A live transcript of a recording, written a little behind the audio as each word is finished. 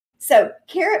So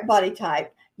carrot body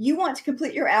type, you want to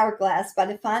complete your hourglass by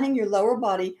defining your lower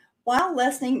body while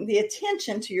lessening the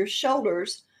attention to your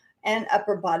shoulders and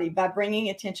upper body by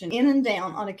bringing attention in and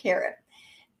down on a carrot.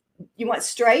 You want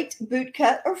straight, boot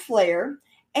cut, or flare,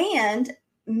 and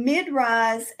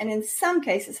mid-rise, and in some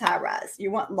cases high-rise.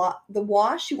 You want the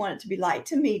wash, you want it to be light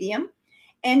to medium,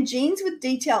 and jeans with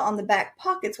detail on the back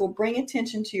pockets will bring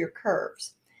attention to your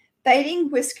curves. Fading,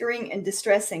 whiskering, and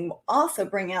distressing will also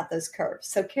bring out those curves.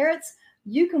 So carrots,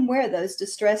 you can wear those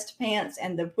distressed pants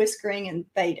and the whiskering and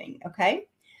fading, okay?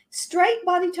 Straight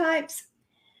body types,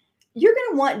 you're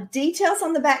going to want details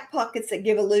on the back pockets that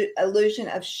give illusion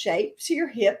of shape to your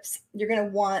hips. You're going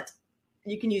to want,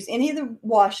 you can use any of the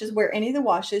washes, wear any of the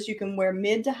washes. You can wear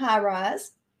mid to high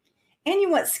rise. And you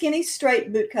want skinny,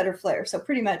 straight, boot cut, or flare. So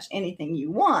pretty much anything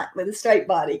you want with a straight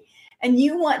body. And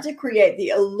you want to create the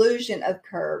illusion of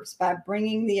curves by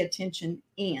bringing the attention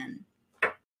in.